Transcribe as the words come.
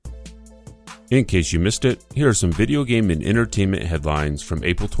In case you missed it, here are some video game and entertainment headlines from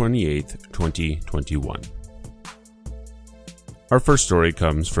April 28th, 2021. Our first story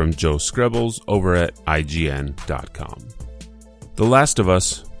comes from Joe Skrebels over at IGN.com. The Last of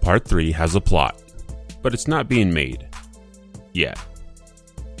Us Part 3 has a plot, but it's not being made. Yet.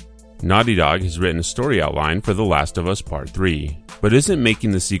 Naughty Dog has written a story outline for The Last of Us Part 3, but isn't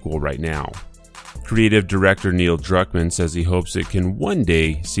making the sequel right now. Creative director Neil Druckmann says he hopes it can one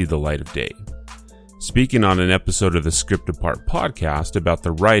day see the light of day. Speaking on an episode of the Script Apart podcast about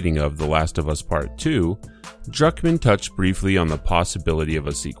the writing of The Last of Us Part 2, Druckmann touched briefly on the possibility of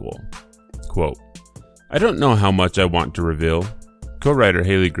a sequel. Quote, "I don't know how much I want to reveal. Co-writer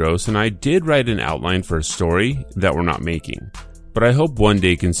Haley Gross and I did write an outline for a story that we're not making, but I hope one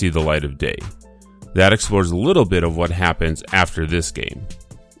day can see the light of day. That explores a little bit of what happens after this game.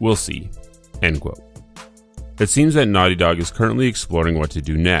 We'll see." End quote. It seems that Naughty Dog is currently exploring what to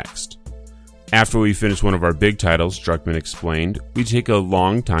do next. After we finish one of our big titles, Druckmann explained, we take a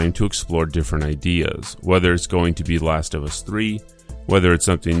long time to explore different ideas, whether it's going to be Last of Us 3, whether it's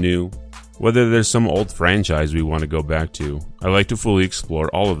something new, whether there's some old franchise we want to go back to. I like to fully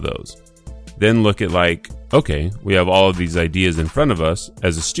explore all of those. Then look at okay, we have all of these ideas in front of us.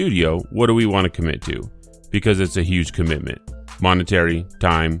 As a studio, what do we want to commit to? Because it's a huge commitment. Monetary,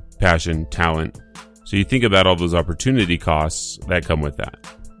 time, passion, talent. So you think about all those opportunity costs that come with that.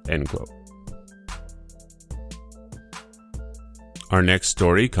 End quote. Our next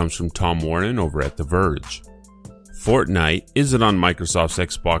story comes from Tom Warren over at The Verge. Fortnite isn't on Microsoft's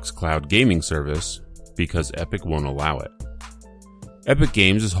Xbox Cloud gaming service because Epic won't allow it. Epic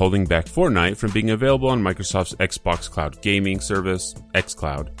Games is holding back Fortnite from being available on Microsoft's Xbox Cloud gaming service,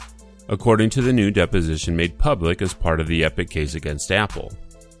 xCloud, according to the new deposition made public as part of the Epic case against Apple.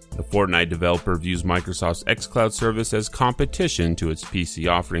 The Fortnite developer views Microsoft's xCloud service as competition to its PC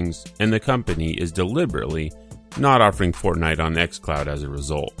offerings, and the company is deliberately not offering Fortnite on xCloud as a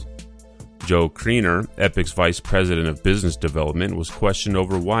result. Joe Kriener, Epic's vice president of business development, was questioned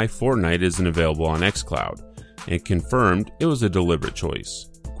over why Fortnite isn't available on xCloud, and confirmed it was a deliberate choice.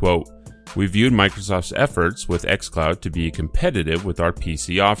 Quote, "We viewed Microsoft's efforts with xCloud to be competitive with our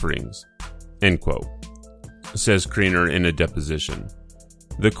PC offerings." End quote, says Kriener in a deposition.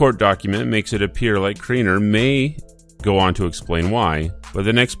 The court document makes it appear like Kriener may go on to explain why, but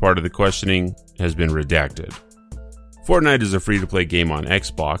the next part of the questioning has been redacted. Fortnite is a free-to-play game on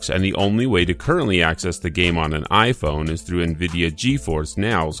Xbox, and the only way to currently access the game on an iPhone is through NVIDIA GeForce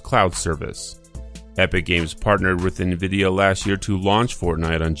Now's cloud service. Epic Games partnered with NVIDIA last year to launch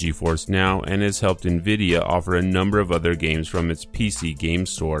Fortnite on GeForce Now and has helped NVIDIA offer a number of other games from its PC game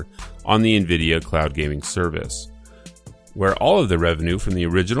store on the NVIDIA cloud gaming service, where all of the revenue from the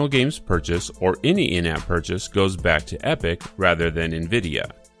original game's purchase or any in-app purchase goes back to Epic rather than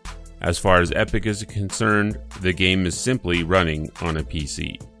NVIDIA. As far as Epic is concerned, the game is simply running on a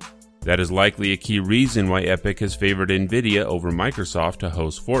PC. That is likely a key reason why Epic has favored NVIDIA over Microsoft to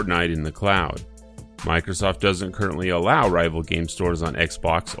host Fortnite in the cloud. Microsoft doesn't currently allow rival game stores on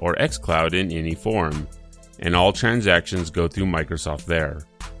Xbox or xCloud in any form, and all transactions go through Microsoft there.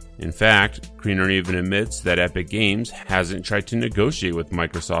 In fact, Kriener even admits that Epic Games hasn't tried to negotiate with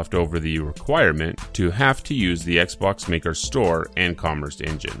Microsoft over the requirement to have to use the Xbox Maker Store and Commerce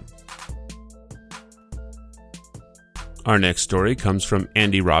Engine. Our next story comes from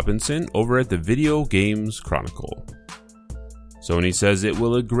Andy Robinson over at the Video Games Chronicle. Sony says it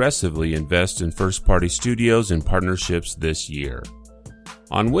will aggressively invest in first-party studios and partnerships this year.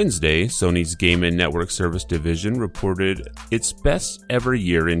 On Wednesday, Sony's Game and Network Service division reported its best ever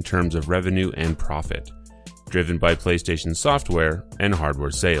year in terms of revenue and profit, driven by PlayStation software and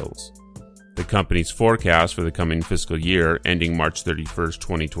hardware sales. The company's forecast for the coming fiscal year, ending March 31st,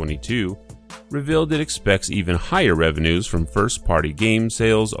 2022, revealed it expects even higher revenues from first-party game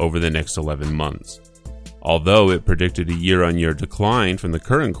sales over the next 11 months, although it predicted a year-on-year decline from the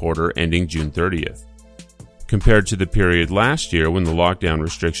current quarter ending June 30th, compared to the period last year when the lockdown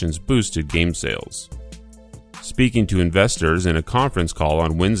restrictions boosted game sales. Speaking to investors in a conference call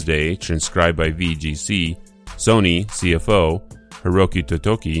on Wednesday transcribed by VGC, Sony CFO Hiroki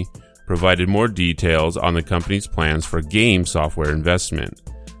Totoki provided more details on the company's plans for game software investment,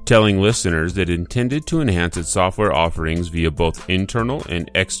 telling listeners that it intended to enhance its software offerings via both internal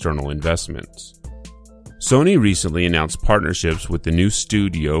and external investments. Sony recently announced partnerships with the new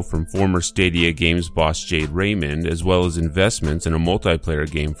studio from former Stadia Games boss Jade Raymond, as well as investments in a multiplayer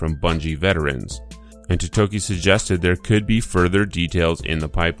game from Bungie veterans, and Totoki suggested there could be further details in the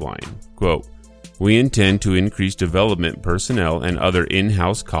pipeline. Quote, "We intend to increase development personnel and other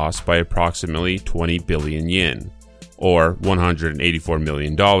in-house costs by approximately 20 billion yen, or $184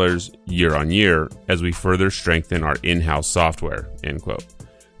 million year on year as we further strengthen our in-house software, end quote.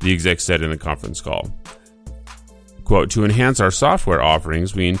 The exec said in the conference call. Quote, to enhance our software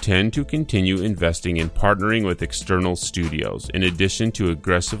offerings, we intend to continue investing in partnering with external studios, in addition to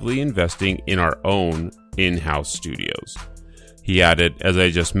aggressively investing in our own in-house studios. He added, as I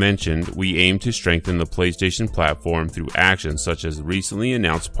just mentioned, we aim to strengthen the PlayStation platform through actions such as the recently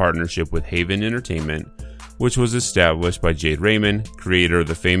announced partnership with Haven Entertainment, which was established by Jade Raymond, creator of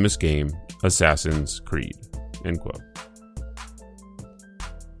the famous game Assassin's Creed, end quote.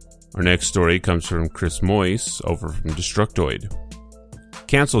 Our next story comes from Chris Moyse over from Destructoid.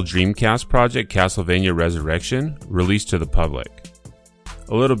 Cancelled Dreamcast project Castlevania Resurrection released to the public.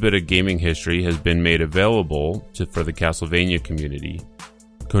 A little bit of gaming history has been made available for the Castlevania community.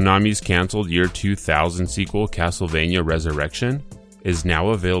 Konami's cancelled year 2000 sequel Castlevania Resurrection is now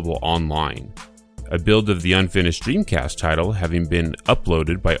available online. A build of the unfinished Dreamcast title having been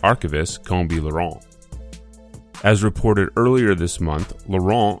uploaded by archivist Combi Laurent. As reported earlier this month,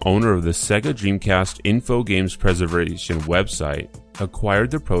 Laurent, owner of the Sega Dreamcast Info Games Preservation website,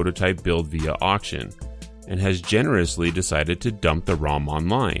 acquired the prototype build via auction and has generously decided to dump the ROM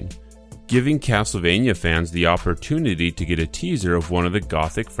online, giving Castlevania fans the opportunity to get a teaser of one of the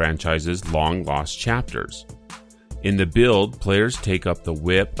Gothic franchise's long-lost chapters. In the build, players take up the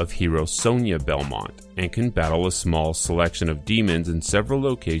whip of hero Sonia Belmont and can battle a small selection of demons in several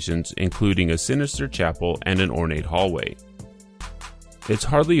locations, including a sinister chapel and an ornate hallway. It's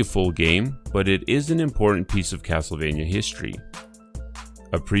hardly a full game, but it is an important piece of Castlevania history.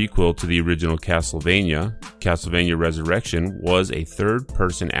 A prequel to the original Castlevania, Castlevania Resurrection was a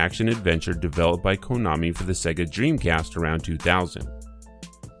third-person action-adventure developed by Konami for the Sega Dreamcast around 2000.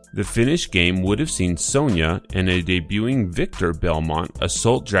 The finished game would have seen Sonia and a debuting Victor Belmont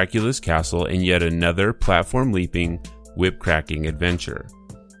assault Dracula's castle in yet another platform-leaping, whip-cracking adventure.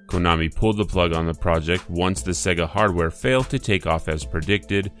 Konami pulled the plug on the project once the Sega hardware failed to take off as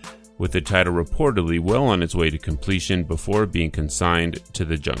predicted, with the title reportedly well on its way to completion before being consigned to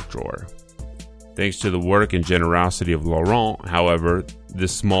the junk drawer. Thanks to the work and generosity of Laurent, however,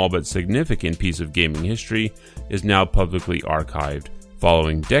 this small but significant piece of gaming history is now publicly archived,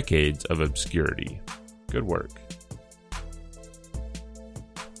 following decades of obscurity. Good work.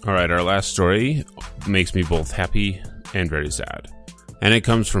 Alright, our last story makes me both happy and very sad. And it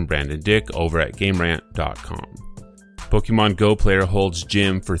comes from Brandon Dick over at GameRant.com. Pokemon Go player holds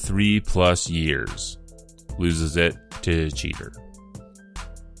gym for 3+ years. Loses it to a cheater.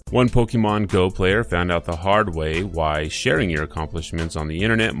 One Pokemon Go player found out the hard way why sharing your accomplishments on the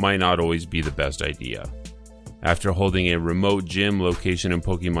internet might not always be the best idea. After holding a remote gym location in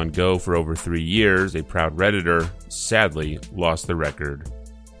Pokemon Go for over 3 years, a proud Redditor sadly lost the record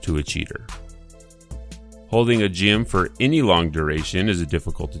to a cheater. Holding a gym for any long duration is a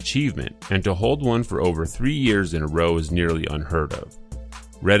difficult achievement, and to hold one for over 3 years in a row is nearly unheard of.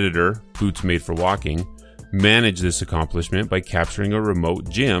 Redditor, Boots Made for Walking, managed this accomplishment by capturing a remote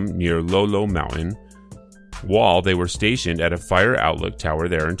gym near Lolo Mountain while they were stationed at a fire outlook tower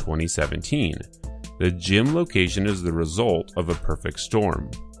there in 2017. The gym location is the result of a perfect storm.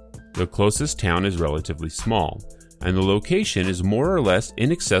 The closest town is relatively small, and the location is more or less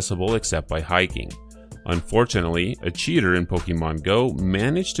inaccessible except by hiking. Unfortunately, a cheater in Pokemon Go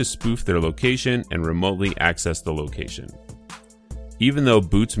managed to spoof their location and remotely access the location. Even though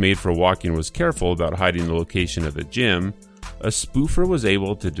Boots Made for Walking was careful about hiding the location of the gym, a spoofer was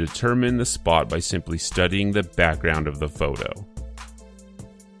able to determine the spot by simply studying the background of the photo.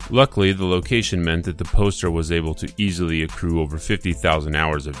 Luckily, the location meant that the poster was able to easily accrue over 50,000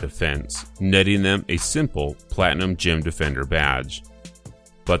 hours of defense, netting them a simple Platinum Gym Defender badge.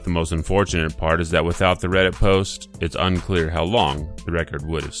 But the most unfortunate part is that without the Reddit post, it's unclear how long the record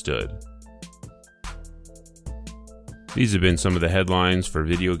would have stood. These have been some of the headlines for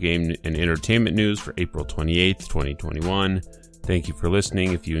video game and entertainment news for April 28th, 2021. Thank you for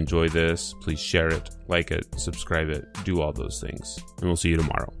listening. If you enjoy this, please share it, like it, subscribe it, do all those things. And we'll see you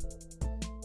tomorrow.